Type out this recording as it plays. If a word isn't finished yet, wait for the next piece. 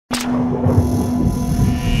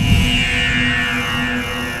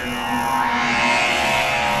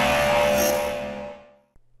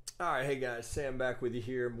guys, Sam back with you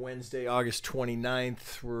here Wednesday, August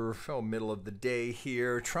 29th. We're middle of the day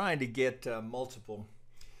here, trying to get multiple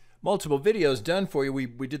videos done for you. We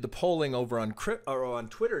did the polling over on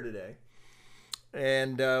Twitter today,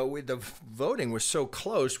 and the voting was so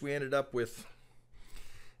close. We ended up with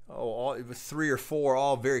it was 3 or 4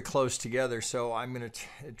 all very close together. So I'm going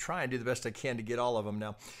to try and do the best I can to get all of them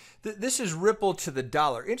now. This is Ripple to the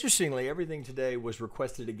dollar. Interestingly, everything today was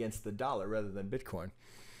requested against the dollar rather than Bitcoin.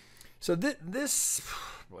 So this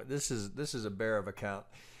is a bear of a count.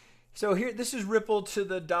 So here, this is Ripple to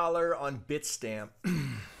the dollar on Bitstamp.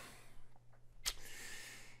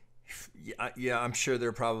 Yeah, I'm sure there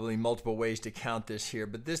are probably multiple ways to count this here,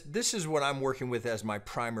 but this is what I'm working with as my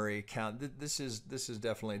primary account. This is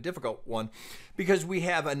definitely a difficult one because we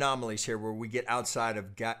have anomalies here where we get outside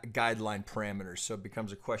of guideline parameters. So it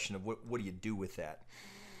becomes a question of what do you do with that?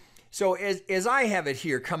 So as I have it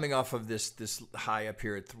here, coming off of this high up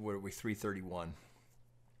here at what are we, 331.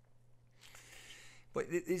 But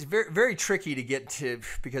it's very, very tricky to get to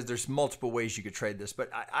because there's multiple ways you could trade this, but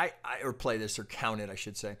or play this or count it, I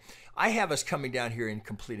should say. I have us coming down here and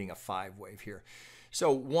completing a 5 wave here.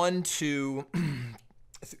 So 1, 2,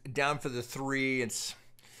 down for the 3. It's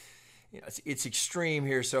extreme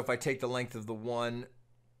here. So if I take the length of the 1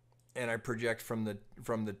 and I project from the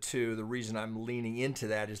 2, the reason I'm leaning into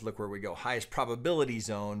that is look where we go. Highest probability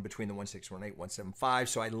zone between the 1618, 175.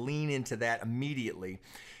 So I lean into that immediately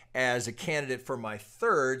as a candidate for my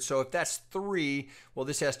 3rd. So if that's 3, well,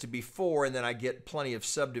 this has to be 4, and then I get plenty of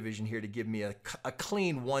subdivision here to give me a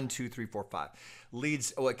clean 1, 2, 3, 4, 5.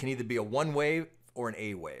 Leads, it can either be a 1 wave or an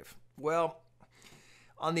A wave. Well,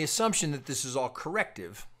 on the assumption that this is all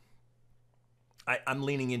corrective, I'm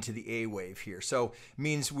leaning into the A wave here. So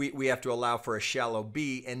means we have to allow for a shallow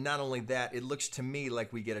B, and not only that, it looks to me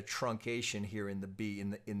like we get a truncation here in the B,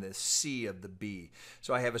 in the C of the B.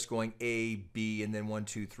 So I have us going A, B, and then 1,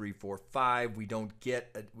 2, 3, 4, 5. We don't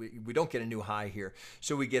get a new high here.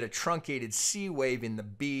 So we get a truncated C wave in the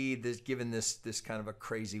B, given this kind of a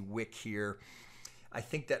crazy wick here. I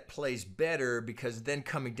think that plays better because then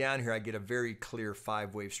coming down here, I get a very clear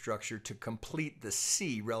 5-wave structure to complete the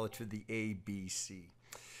C relative to the A, B, C.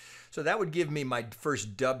 So that would give me my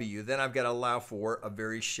first W. Then I've got to allow for a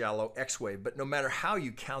very shallow X wave. But no matter how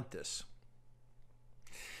you count this,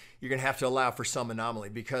 you're going to have to allow for some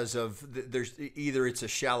anomaly because of there's either it's a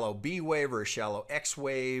shallow B wave or a shallow X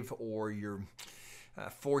wave, or you're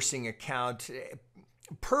forcing a count.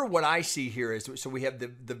 Per what I see here is, so we have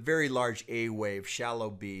the very large A wave, shallow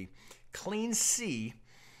B, clean C.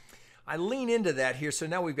 I lean into that here. So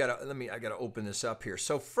now we've got to, I got to open this up here.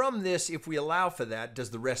 So from this, if we allow for that, does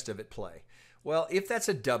the rest of it play? Well, if that's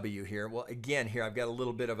a W here, well, again, here I've got a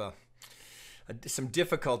little bit of some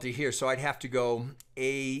difficulty here. So I'd have to go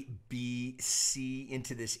A, B, C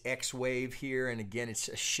into this X wave here. And again, it's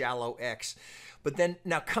a shallow X. But then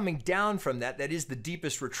now coming down from that is the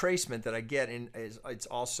deepest retracement that I get. And it's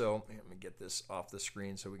also, let me get this off the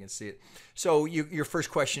screen so we can see it. So your first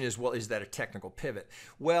question is, well, is that a technical pivot?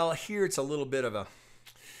 Well, here it's a little bit of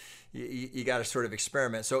you got to sort of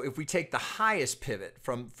experiment. So if we take the highest pivot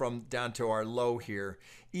from down to our low here,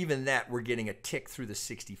 even that we're getting a tick through the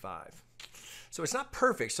 65. So it's not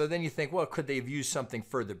perfect. So then you think, well, could they have used something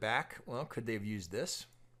further back? Well, could they have used this?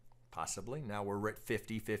 Possibly. Now we're at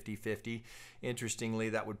 50, 50, 50. Interestingly,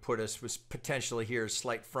 that would put us with potentially here a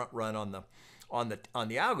slight front run on the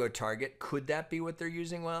algo target. Could that be what they're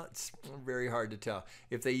using? Well, it's very hard to tell.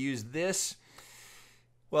 If they use this,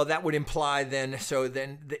 well, that would imply then, so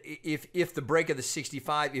then if the break of the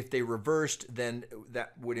 65, if they reversed, then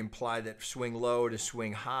that would imply that swing low to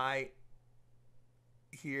swing high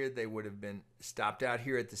here, they would have been stopped out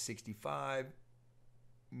here at the 65.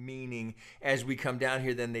 Meaning as we come down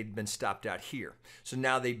here, then they'd been stopped out here. So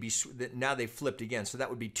now they flipped again. So that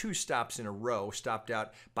would be 2 stops in a row, stopped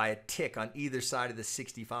out by a tick on either side of the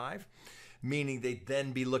 65, meaning they'd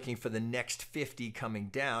then be looking for the next 50 coming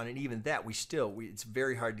down. And even that, it's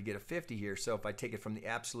very hard to get a 50 here. So if I take it from the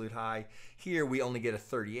absolute high here, we only get a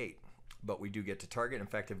 38. But we do get to target. In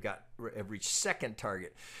fact, I've reached second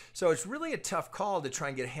target. So it's really a tough call to try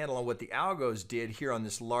and get a handle on what the algos did here on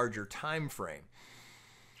this larger time frame.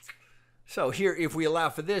 So here, if we allow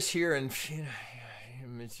for this here, and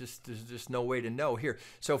it's just there's just no way to know here.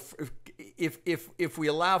 So if we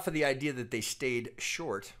allow for the idea that they stayed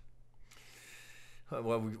short,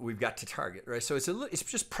 well, we've got to target, right? So it's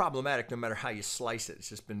just problematic no matter how you slice it.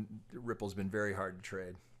 Ripple's been very hard to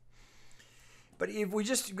trade. But if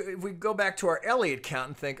we go back to our Elliott count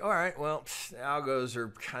and think, all right, well, algos are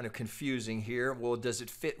kind of confusing here. Well, does it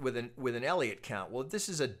fit with an Elliott count? Well, if this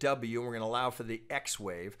is a W and we're going to allow for the X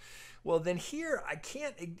wave, well, then here I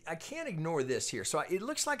can't ignore this here. So it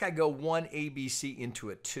looks like I go 1 ABC into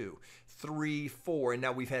a 2, 3, 4, and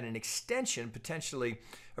now we've had an extension, potentially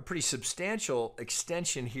a pretty substantial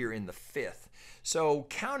extension here in the 5th. So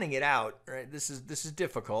counting it out, right? This is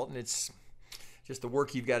difficult, and it's just the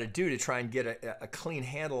work you've got to do to try and get a clean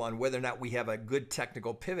handle on whether or not we have a good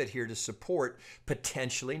technical pivot here to support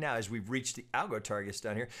potentially. Now, as we've reached the algo targets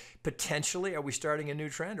down here, potentially, are we starting a new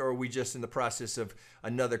trend, or are we just in the process of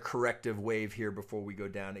another corrective wave here before we go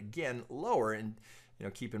down again lower? And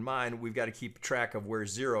keep in mind, we've got to keep track of where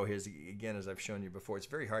 0 is. Again, as I've shown you before, it's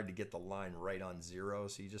very hard to get the line right on 0.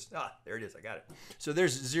 So you just, there it is, I got it. So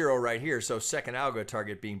there's 0 right here. So second algo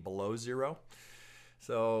target being below 0.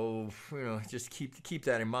 So, just keep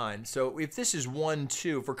that in mind. So if this is 1,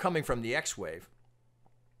 2, if we're coming from the X wave,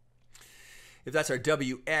 if that's our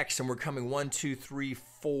WX and we're coming 1, 2, 3,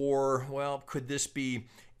 4, well, could this be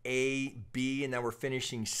A, B, and now we're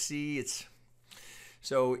finishing C?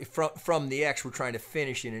 So from the X, we're trying to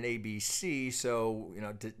finish in an ABC. So,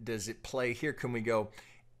 does it play here? Can we go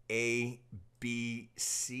A, B,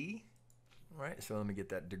 C? All right, so let me get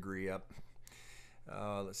that degree up.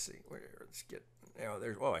 Let's see. Let's get...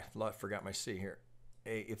 I forgot my C here.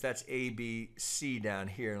 If that's A, B, C down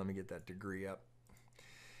here, let me get that degree up.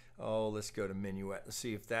 Let's go to minuet. Let's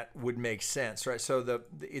see if that would make sense, right? So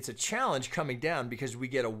it's a challenge coming down because we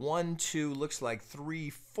get a 1, 2, looks like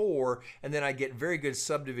 3, 4, and then I get very good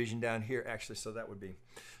subdivision down here. Actually, so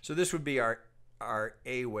this would be our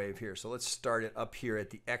A wave here. So let's start it up here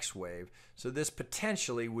at the X wave. So this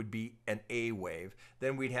potentially would be an A wave.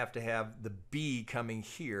 Then we'd have to have the B coming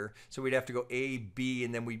here. So we'd have to go A, B,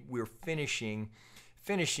 and then we're finishing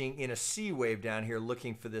in a C wave down here,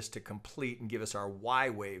 looking for this to complete and give us our Y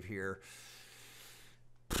wave here.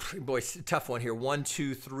 Boy, it's a tough one here. 1,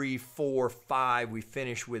 2, 3, 4, 5. We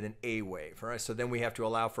finish with an A wave. All right, so then we have to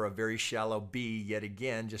allow for a very shallow B yet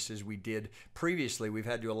again, just as we did previously. We've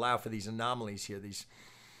had to allow for these anomalies here, these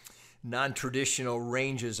non-traditional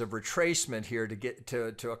ranges of retracement here to get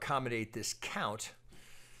to accommodate this count.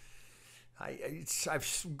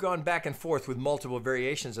 I've gone back and forth with multiple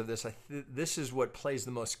variations of this. This is what plays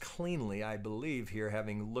the most cleanly, I believe, here,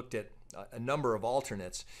 having looked at a number of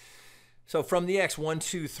alternates. So from the X, 1,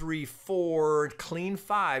 2, 3, 4, clean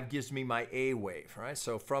 5 gives me my A wave, right?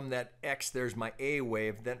 So from that X, there's my A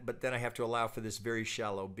wave, but then I have to allow for this very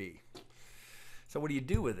shallow B. So what do you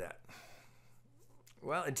do with that?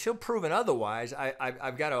 Well, until proven otherwise,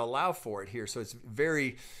 I've got to allow for it here. So it's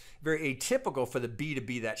very, very atypical for the B to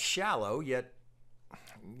be that shallow, yet,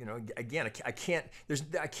 again,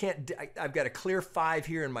 I've got a clear 5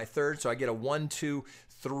 here in my third, so I get a 1, 2,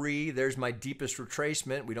 3. There's my deepest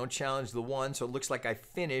retracement. We don't challenge the 1, so it looks like I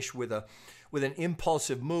finish with an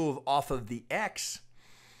impulsive move off of the X.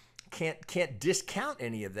 Can't discount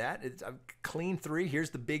any of that. It's a clean 3.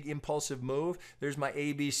 Here's the big impulsive move. There's my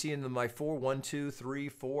A, B, C into my 4. 1, 2, 3,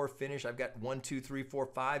 4. Finish. I've got 1, 2, 3, 4,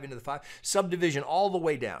 5 into the 5. Subdivision all the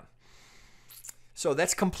way down. So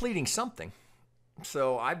that's completing something.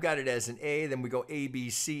 So I've got it as an A. Then we go A,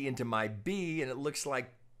 B, C into my B, and it looks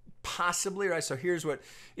like possibly, right? So here's what,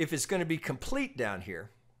 if it's going to be complete down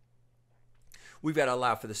here, we've got to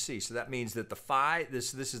allow for the C. So that means that the 5,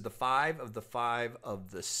 this is the 5 of the 5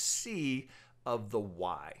 of the C of the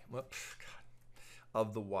Y. Whoops, God,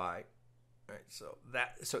 of the Y. All right,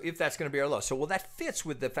 so if that's going to be our low. So, well, that fits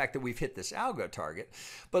with the fact that we've hit this algo target.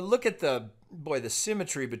 But look at the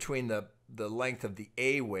symmetry between the length of the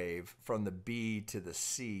A wave from the B to the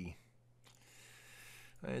C.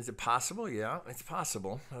 Is it possible? Yeah, it's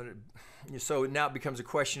possible. So now it becomes a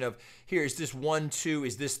question of, here, is this 1, 2,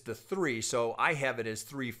 is this the 3? So I have it as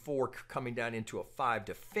 3, 4 coming down into a 5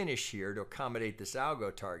 to finish here to accommodate this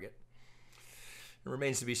algo target. It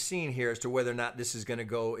remains to be seen here as to whether or not this is going to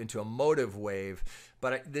go into a motive wave.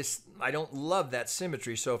 But I don't love that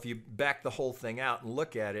symmetry. So if you back the whole thing out and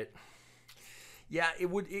look at it, yeah, it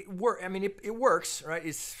works, right?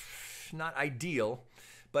 It's not ideal.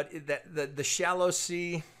 But the shallow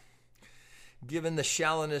C, given the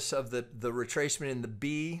shallowness of the retracement in the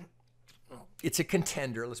B, it's a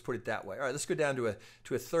contender. Let's put it that way. All right, let's go down to a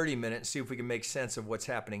 30-minute and see if we can make sense of what's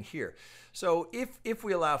happening here. So if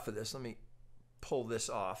we allow for this, let me pull this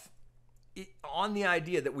off, on the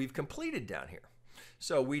idea that we've completed down here.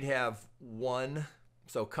 So we'd have 1,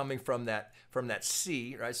 so coming from that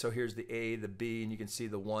C, right? So here's the A, the B, and you can see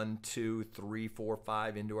the 1, 2, 3, 4,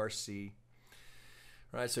 5 into our C.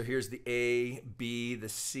 All right, so here's the A, B, the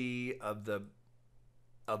C of the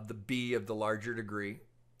of the B of the larger degree.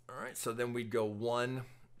 All right, so then we'd go 1,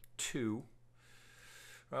 2.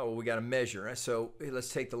 Oh, well, we got to measure. Right? So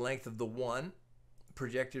let's take the length of the 1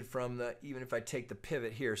 projected from the, even if I take the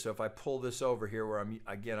pivot here. So if I pull this over here where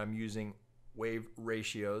I'm using wave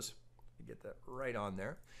ratios. Get that right on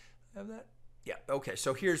there. Have that? Yeah, okay.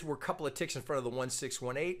 So we're a couple of ticks in front of the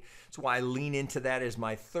 1618. That's why I lean into that as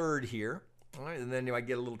my third here. All right, and then I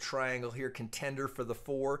get a little triangle here, contender for the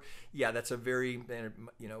 4. Yeah, that's a very,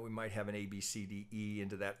 you know, we might have an A, B, C, D, E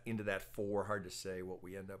into that 4. Hard to say what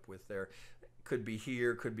we end up with there. Could be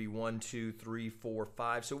here, could be 1, 2, 3, 4,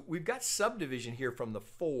 5. So we've got subdivision here from the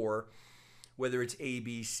 4, whether it's A,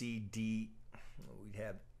 B, C, D. We'd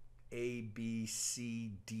have A, B,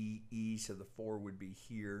 C, D, E. So the 4 would be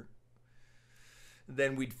here.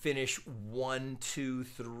 Then we'd finish 1, 2,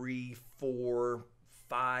 3, 4,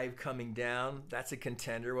 5 coming down. That's a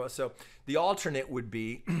contender. Well, so the alternate would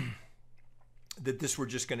be that this were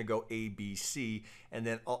just going to go A, B, C, and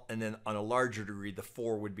then on a larger degree, the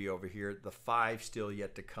 4 would be over here. The 5 still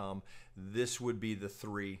yet to come. This would be the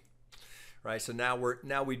 3. Right, so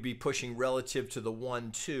now we'd be pushing relative to the 1,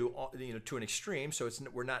 2, you know, to an extreme. So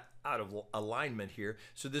we're not out of alignment here.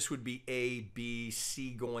 So this would be A, B,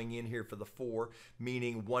 C going in here for the 4,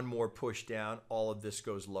 meaning one more push down. All of this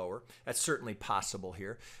goes lower. That's certainly possible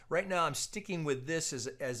here. Right now, I'm sticking with this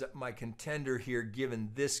as my contender here, given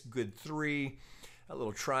this good 3. A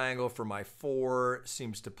little triangle for my 4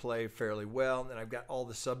 seems to play fairly well. And I've got all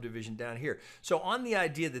the subdivision down here. So on the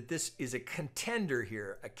idea that this is a contender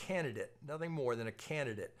here, a candidate, nothing more than a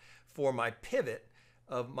candidate for my pivot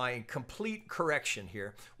of my complete correction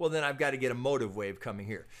here, well, then I've got to get a motive wave coming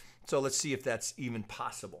here. So let's see if that's even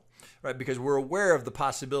possible, right? Because we're aware of the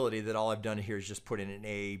possibility that all I've done here is just put in an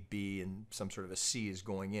A, B, and some sort of a C is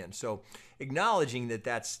going in. So acknowledging that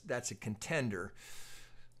that's a contender.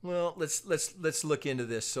 Well, let's look into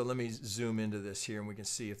this. So let me zoom into this here and we can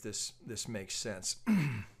see if this makes sense.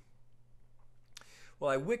 Well,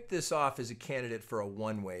 I wicked this off as a candidate for a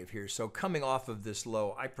 1 wave here. So coming off of this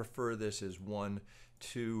low, I prefer this as 1,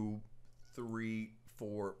 2, 3,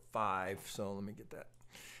 4, 5. So let me get that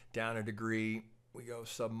down a degree. We go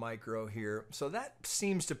sub-micro here. So that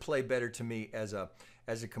seems to play better to me as a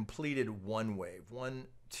completed 1 wave. 1,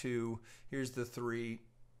 2, here's the 3.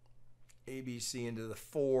 A, B, C into the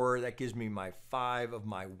 4. That gives me my 5 of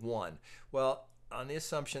my 1. Well, on the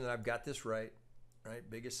assumption that I've got this right,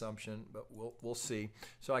 big assumption, but we'll see.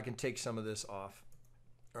 So I can take some of this off.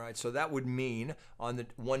 All right, so that would mean on the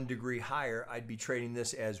 1 degree higher, I'd be trading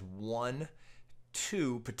this as 1,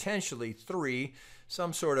 2, potentially 3,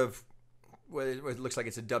 some sort of, well, it looks like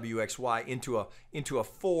it's a WXY into a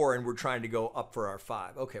 4, and we're trying to go up for our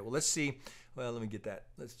 5. Okay, well, let's see. Well, let me get that.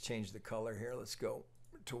 Let's change the color here. Let's go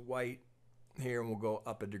to white here, and we'll go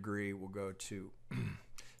up a degree. We'll go to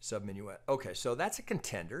sub-minuet. Okay, so that's a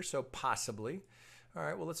contender, so possibly. All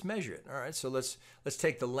right, well, let's measure it. All right, so let's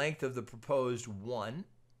take the length of the proposed 1.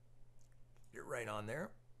 Get right on there.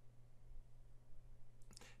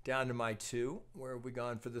 Down to my 2. Where have we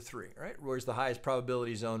gone for the 3? All right, where's the highest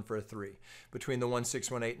probability zone for a 3? Between the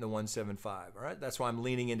 1618 and the 175. All right, that's why I'm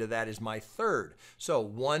leaning into that as my third. So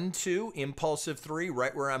 1, 2, impulsive 3,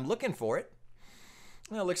 right where I'm looking for it.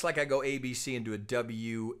 Well, it looks like I go A, B, C into a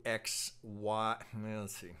W, X, Y. Well,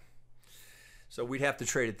 let's see. So we'd have to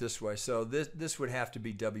trade it this way. So this would have to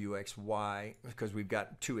be W, X, Y because we've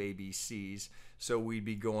got 2 A, B, Cs. So we'd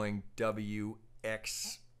be going W,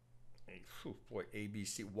 X, boy, A, B,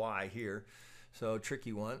 C, Y here. So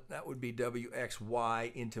tricky one. That would be W, X,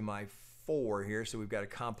 Y into my 4 here. So we've got a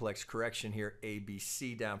complex correction here, A, B,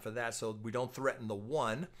 C down for that. So we don't threaten the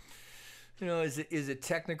 1. You know, is it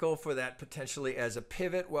technical for that potentially as a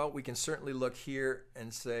pivot? Well, we can certainly look here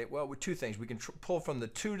and say, well, with 2 things. We can pull from the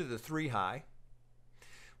 2 to the 3 high.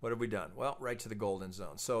 What have we done? Well, right to the golden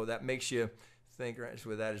zone. So that makes you think, right,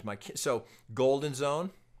 so that is my, so golden zone,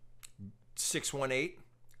 618,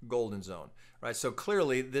 golden zone, right? So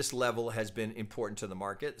clearly this level has been important to the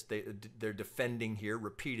market. They're defending here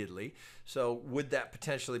repeatedly. So would that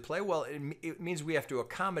potentially play? Well, it means we have to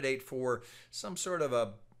accommodate for some sort of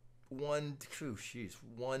a oh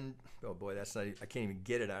boy, that's not, I can't even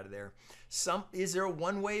get it out of there. Is there a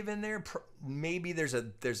 1 wave in there? Maybe there's, oh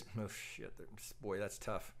shit, boy, that's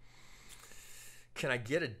tough. Can I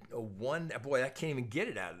get a 1? Boy, I can't even get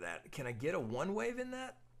it out of that. Can I get a 1 wave in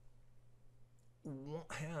that?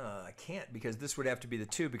 I can't, because this would have to be the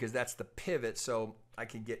 2 because that's the pivot. So I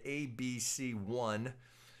can get A, B, C, 1,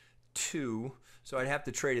 2. So I'd have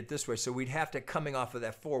to trade it this way. So we'd have to, coming off of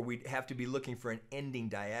that 4, we'd have to be looking for an ending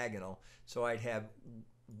diagonal. So I'd have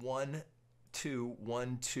 1, 2,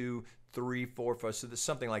 1, 2, 3, 4, 5. So there's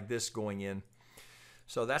something like this going in.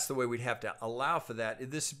 So that's the way we'd have to allow for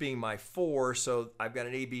that. This being my 4, so I've got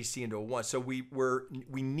an A, B, C into a 1. So we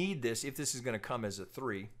need this if this is going to come as a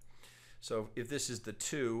 3. So if this is the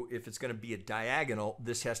 2, if it's going to be a diagonal,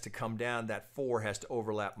 this has to come down. That 4 has to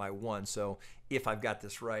overlap my 1. So if I've got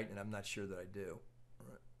this right, and I'm not sure that I do. All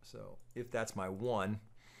right. So if that's my 1,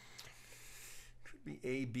 could be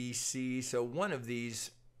A, B, C. So one of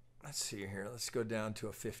these, let's see here. Let's go down to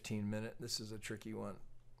a 15-minute. This is a tricky one.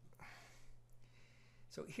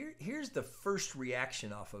 So here's the first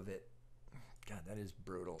reaction off of it. God, that is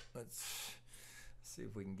brutal. Let's see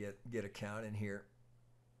if we can get a count in here.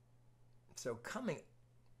 So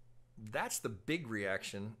that's the big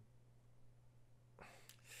reaction.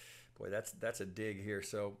 Boy, that's a dig here.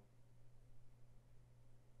 So,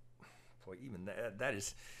 boy, even that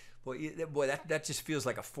is, boy, that just feels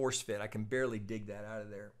like a force fit. I can barely dig that out of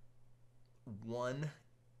there. 1.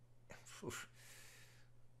 Oof.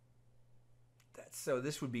 So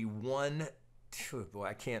this would be 1. Boy,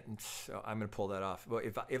 I can't. So I'm going to pull that off. But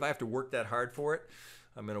if I have to work that hard for it,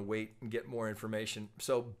 I'm going to wait and get more information.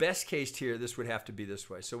 So best case here, this would have to be this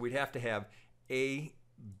way. So we'd have to have A,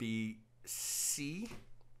 B, C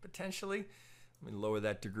potentially. Let me lower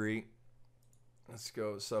that degree. Let's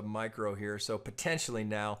go sub-micro here. So potentially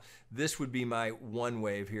now, this would be my 1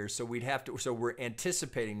 wave here. So we'd have to, so we're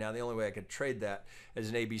anticipating now, the only way I could trade that as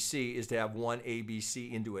an ABC is to have 1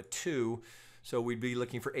 ABC into a 2. So we'd be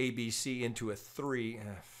looking for ABC into a 3,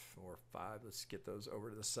 4, 5. Let's get those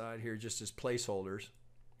over to the side here just as placeholders.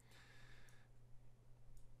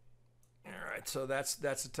 All right, so that's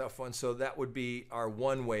a tough one. So that would be our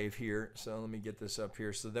 1 wave here. So let me get this up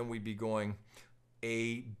here. So then we'd be going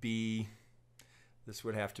A, B. This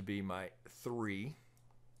would have to be my 3.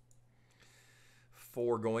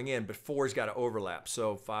 4 going in, but 4's got to overlap.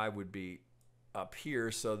 So 5 would be up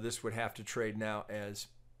here. So this would have to trade now as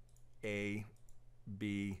A,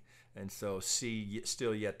 B, and so C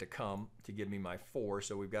still yet to come to give me my 4.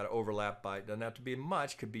 So we've got to overlap by, doesn't have to be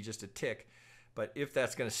much, could be just a tick. But if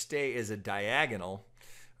that's going to stay as a diagonal,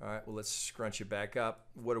 all right, well, let's scrunch it back up.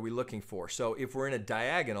 What are we looking for? So if we're in a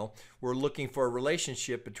diagonal, we're looking for a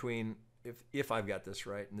relationship between, if I've got this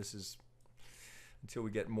right, and this is, until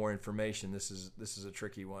we get more information, this is a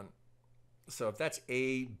tricky one. So if that's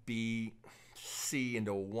A, B, C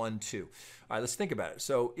into a 1, 2. All right, let's think about it.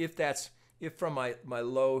 So if from my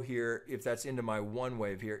low here, if that's into my 1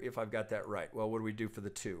 wave here, if I've got that right, well, what do we do for the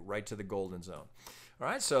 2? Right to the golden zone. All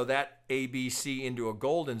right, so that A, B, C into a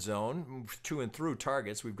golden zone, to and through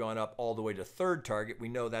targets, we've gone up all the way to 3rd target. We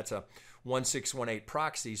know that's a 1618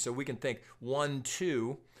 proxy, so we can think 1,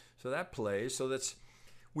 2. So that plays. So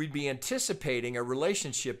we'd be anticipating a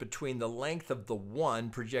relationship between the length of the 1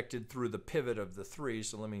 projected through the pivot of the 3.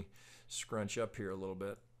 So let me scrunch up here a little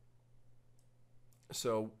bit.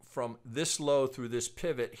 So from this low through this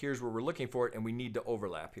pivot, here's where we're looking for it, and we need to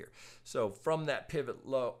overlap here. So from that pivot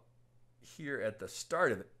low here at the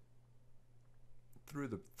start of it, through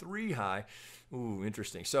the 3 high, ooh,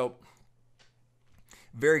 interesting. So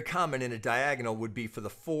very common in a diagonal would be for the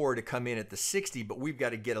 4 to come in at the 60, but we've got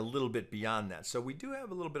to get a little bit beyond that. So we do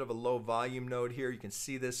have a little bit of a low volume node here. You can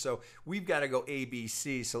see this. So we've got to go A, B,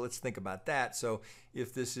 C. So let's think about that. So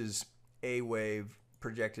if this is A wave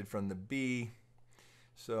projected from the B,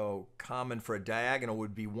 so common for a diagonal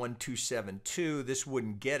would be 1, 2, 7, 2. This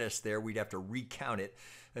wouldn't get us there. We'd have to recount it.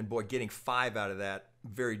 And boy, getting 5 out of that,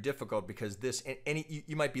 very difficult, because this,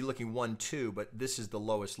 you might be looking 1, 2, but this is the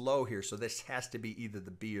lowest low here. So this has to be either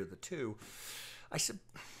the B or the 2. I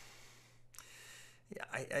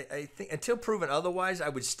think until proven otherwise, I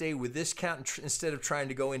would stay with this count instead of trying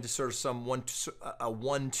to go into sort of some 1,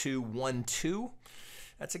 2, 1, 2.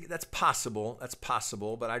 That's possible. That's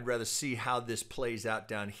possible, but I'd rather see how this plays out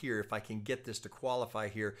down here. If I can get this to qualify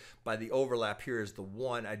here by the overlap here as the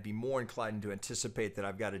 1, I'd be more inclined to anticipate that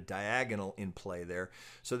I've got a diagonal in play there.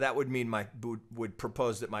 So that would mean would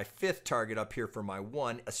propose that my 5th target up here for my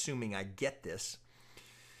 1, assuming I get this.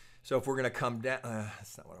 So if we're going to come down,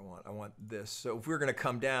 that's not what I want. I want this. So if we're going to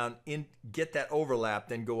come down, get that overlap,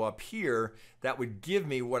 then go up here, that would give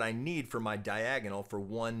me what I need for my diagonal for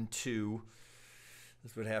 1, 2.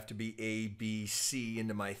 This would have to be A, B, C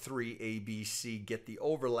into my 3, A, B, C, get the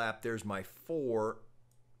overlap. There's my 4,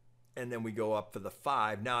 and then we go up for the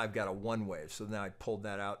 5. Now I've got a 1 wave. So now I pulled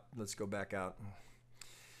that out. Let's go back out.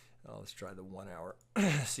 Oh, let's try the 1 hour,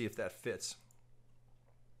 see if that fits.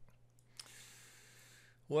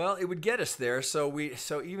 Well, it would get us there. So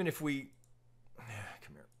even if we,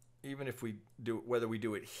 come here, even if we do, whether we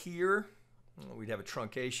do it here, we'd have a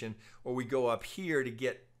truncation, or we go up here to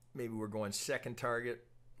get, maybe we're going 2nd target.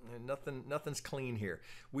 Nothing's clean here.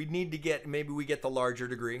 We need to get, maybe we get the larger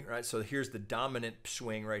degree, right? So here's the dominant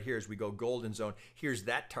swing right here as we go golden zone. Here's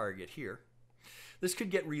that target here. This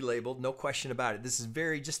could get relabeled, no question about it. This is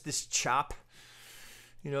just this chop.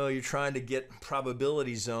 You know, you're trying to get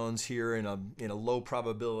probability zones here in a low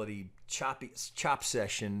probability chop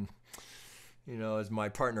session. You know, as my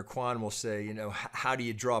partner Quan will say, you know, how do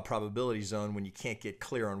you draw a probability zone when you can't get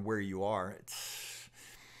clear on where you are?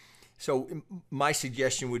 So my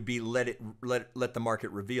suggestion would be let the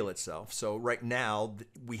market reveal itself. So right now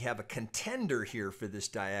we have a contender here for this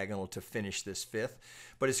diagonal to finish this fifth,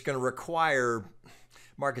 but it's going to require,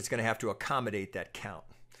 market's going to have to accommodate that count.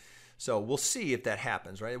 So we'll see if that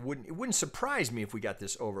happens, right? It wouldn't surprise me if we got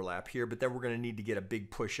this overlap here, but then we're going to need to get a big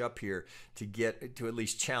push up here to at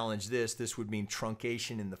least challenge this. This would mean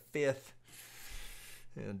truncation in the fifth.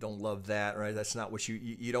 You know, don't love that, right? That's not what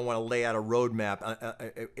you don't want to lay out a roadmap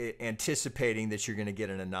anticipating that you're going to get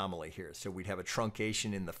an anomaly here. So we'd have a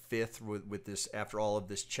truncation in the fifth with this, after all of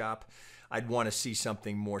this chop. I'd want to see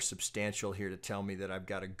something more substantial here to tell me that I've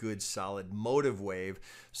got a good solid motive wave.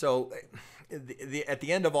 So at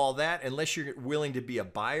the end of all that, unless you're willing to be a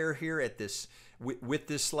buyer here at this, with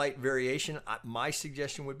this slight variation, my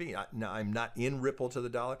suggestion would be, now I'm not in Ripple to the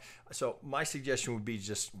dollar, so my suggestion would be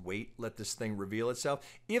just wait, let this thing reveal itself.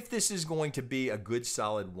 If this is going to be a good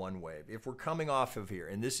solid one wave, if we're coming off of here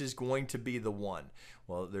and this is going to be the one,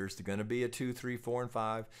 well, there's going to be a 2, 3, 4, and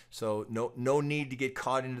 5. So no need to get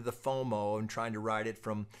caught into the FOMO and trying to ride it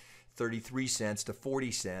from 33 cents to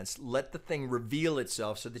 40 cents. Let the thing reveal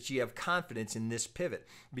itself so that you have confidence in this pivot,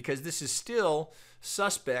 because this is still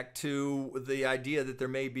suspect to the idea that there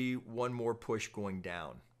may be one more push going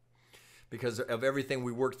down because of everything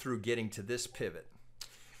we worked through getting to this pivot.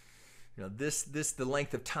 You know, the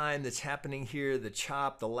length of time that's happening here, the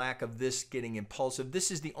chop, the lack of this getting impulsive,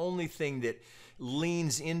 this is the only thing that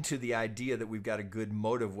leans into the idea that we've got a good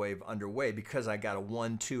motive wave underway, because I got a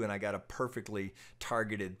 1, 2, and I got a perfectly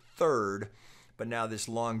targeted third, but now this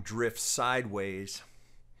long drift sideways.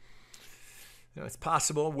 You know, it's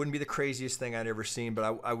possible. It wouldn't be the craziest thing I'd ever seen,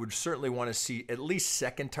 but I would certainly want to see at least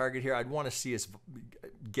second target here. I'd want to see us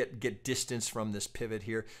get distance from this pivot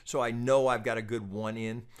here, so I know I've got a good 1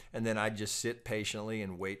 in, and then I'd just sit patiently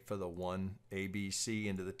and wait for the 1 A, B, C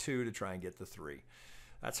into the 2 to try and get the 3.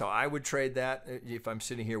 That's how I would trade that if I'm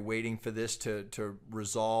sitting here waiting for this to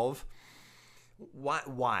resolve.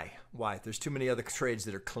 Why? There's too many other trades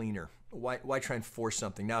that are cleaner. Why try and force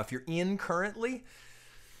something? Now, if you're in currently,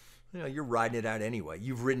 you know, you're riding it out anyway.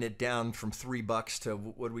 You've ridden it down from $3 to,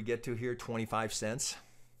 what do we get to here? 25 cents.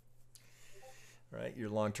 Right?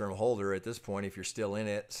 You're a long-term holder at this point if you're still in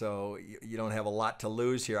it, so you don't have a lot to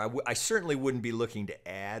lose here. I certainly wouldn't be looking to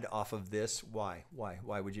add off of this. Why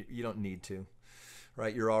would you? You don't need to.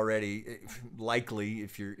 Right? You're already likely,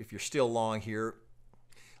 if you're still long here,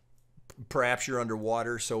 perhaps you're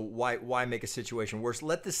underwater, so why make a situation worse?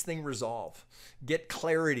 Let this thing resolve. Get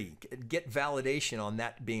clarity, get validation on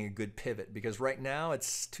that being a good pivot, because right now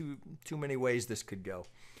it's too many ways this could go.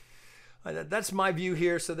 That's my view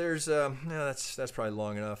here. So there's that's probably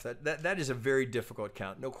long enough. That is a very difficult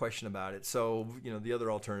count, no question about it. So, you know, the other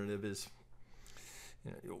alternative is,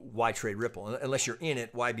 you know, why trade Ripple? Unless you're in it,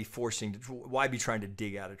 why be trying to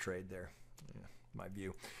dig out a trade there? Yeah, my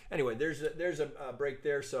view. Anyway, there's a break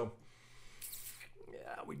there. So yeah,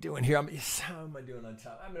 how are we doing here? How am I doing on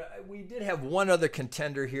time? We did have one other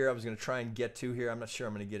contender here I was going to try and get to here. I'm not sure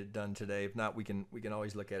I'm going to get it done today. If not, we can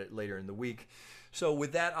always look at it later in the week. So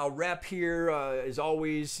with that, I'll wrap here. As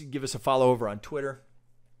always, give us a follow over on Twitter.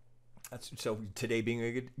 So today being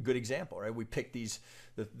a good example, right? We picked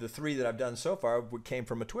the 3 that I've done so far came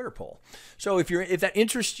from a Twitter poll. So if that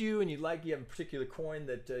interests you and you have a particular coin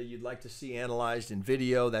that you'd like to see analyzed in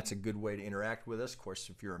video, that's a good way to interact with us. Of course,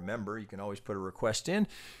 if you're a member, you can always put a request in.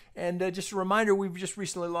 And just a reminder, we've just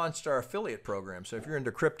recently launched our affiliate program. So if you're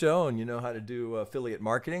into crypto and you know how to do affiliate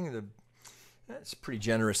marketing, that's a pretty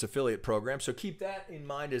generous affiliate program. So keep that in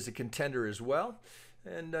mind as a contender as well.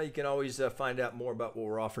 And you can always find out more about what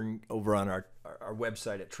we're offering over on our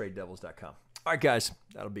website at tradedevils.com. All right, guys,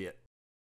 that'll be it.